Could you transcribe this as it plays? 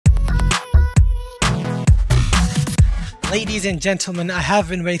Ladies and gentlemen, I have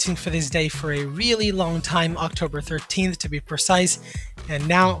been waiting for this day for a really long time, October 13th to be precise, and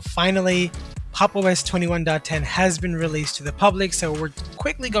now finally Pop! OS 21.10 has been released to the public, so we're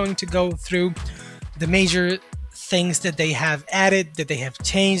quickly going to go through the major things that they have added, that they have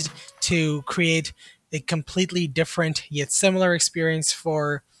changed to create a completely different yet similar experience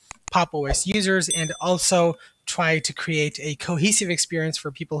for Pop! OS users, and also try to create a cohesive experience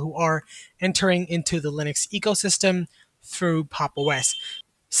for people who are entering into the Linux ecosystem through Pop! OS.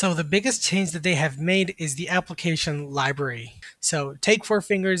 So the biggest change that they have made is the application library. So take four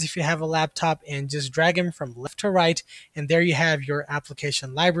fingers if you have a laptop and just drag them from left to right, and there you have your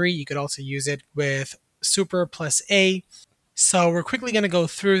application library. You could also use it with Super plus A. So we're quickly going to go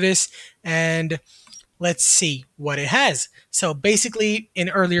through this and let's see what it has. So basically, in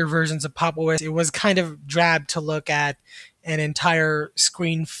earlier versions of Pop! OS, it was kind of drab to look at, an entire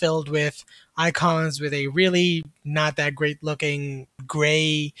screen filled with icons with a really not that great looking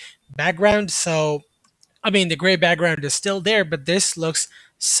gray background. So, I mean, the gray background is still there, but this looks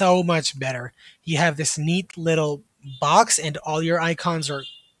so much better. You have this neat little box, and all your icons are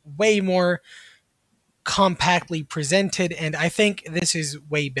way more compactly presented, and I think this is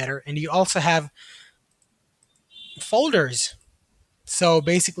way better. And you also have folders. So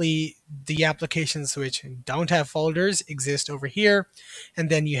basically, the applications which don't have folders exist over here. And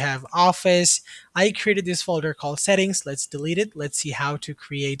then you have Office. I created this folder called Settings. Let's delete it. Let's see how to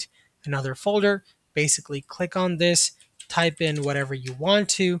create another folder. Basically, click on this, type in whatever you want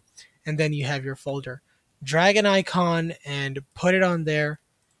to, and then you have your folder. Drag an icon and put it on there.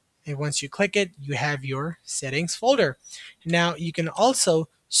 And once you click it, you have your Settings folder. Now, you can also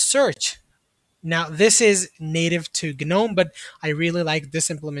search. Now, this is native to GNOME, but I really like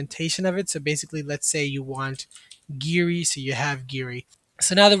this implementation of it. So basically, let's say you want Geary, so you have Geary.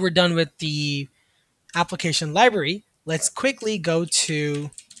 So now that we're done with the application library, let's quickly go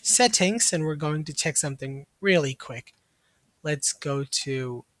to settings, and we're going to check something really quick. Let's go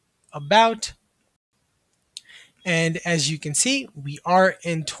to About. And as you can see, we are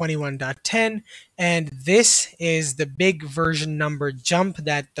in 21.10, and this is the big version number jump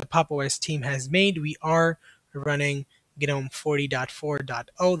that the Pop! OS team has made. We are running GNOME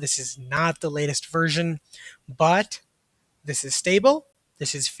 40.4.0. This is not the latest version, but this is stable,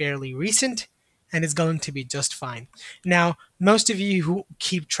 this is fairly recent, and it's going to be just fine. Now, most of you who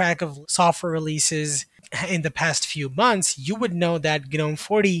keep track of software releases in the past few months, you would know that GNOME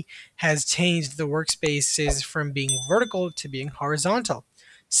 40 has changed the workspaces from being vertical to being horizontal.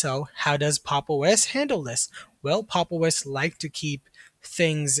 So how does Pop! OS handle this? Well, Pop! OS liked to keep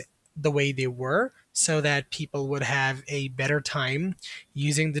things the way they were so that people would have a better time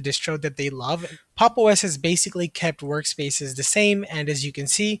using the distro that they love. Pop! OS has basically kept workspaces the same, and as you can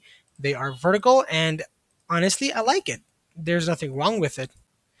see, they are vertical, and honestly, I like it. There's nothing wrong with it.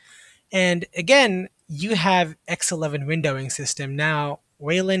 And again, you have X11 windowing system. Now,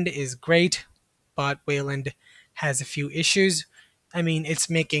 Wayland is great, but Wayland has a few issues. I mean, it's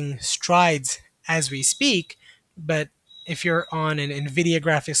making strides as we speak, but if you're on an NVIDIA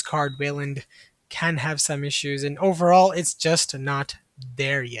graphics card, Wayland can have some issues, and overall, it's just not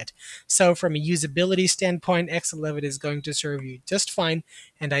there yet. So from a usability standpoint, X11 is going to serve you just fine,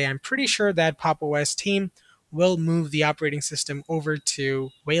 and I am pretty sure that Pop! OS team will move the operating system over to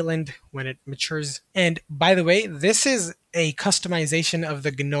Wayland when it matures. And by the way, this is a customization of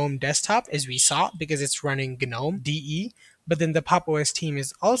the GNOME desktop, as we saw, because it's running GNOME DE. But then the Pop! OS team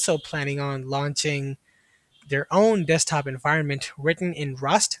is also planning on launching their own desktop environment written in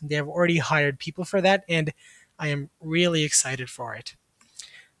Rust. They have already hired people for that, and I am really excited for it.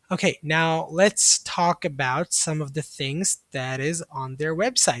 Okay, now let's talk about some of the things that is on their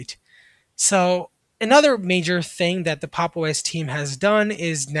website. So another major thing that the Pop! OS team has done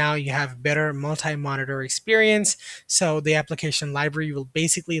is now you have better multi-monitor experience. So the application library will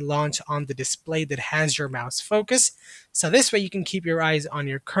basically launch on the display that has your mouse focus. So this way you can keep your eyes on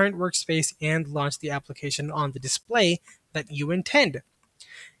your current workspace and launch the application on the display that you intend.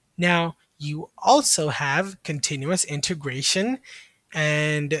 Now, you also have continuous integration,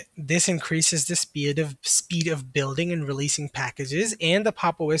 and this increases the speed of building and releasing packages. And the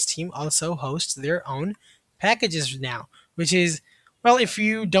Pop! OS team also hosts their own packages now, which is, well, if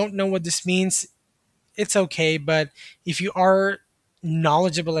you don't know what this means, it's okay. But if you are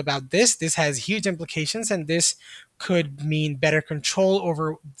knowledgeable about this, this has huge implications, and this could mean better control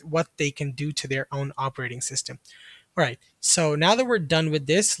over what they can do to their own operating system. All right, so now that we're done with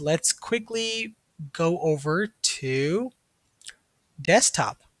this, let's quickly go over to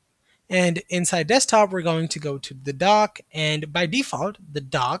desktop. And inside desktop, we're going to go to the dock, and by default, the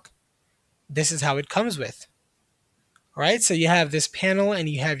dock, this is how it comes with. All right, so you have this panel and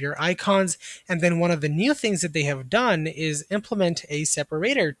you have your icons, and then one of the new things that they have done is implement a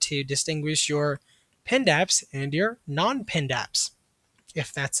separator to distinguish your pinned apps and your non-pinned apps,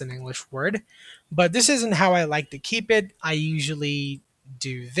 if that's an English word. But this isn't how I like to keep it. I usually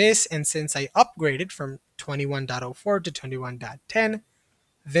do this, and since I upgraded from 21.04 to 21.10,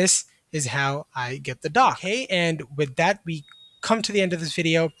 this is how I get the dock. Okay, and with that, we come to the end of this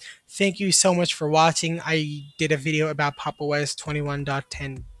video. Thank you so much for watching. I did a video about Pop! OS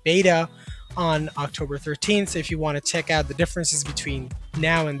 21.10 beta on October 13th. So if you want to check out the differences between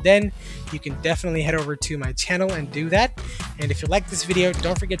now and then, you can definitely head over to my channel and do that. And if you like this video,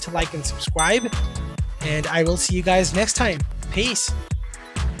 don't forget to like and subscribe. And I will see you guys next time. Peace.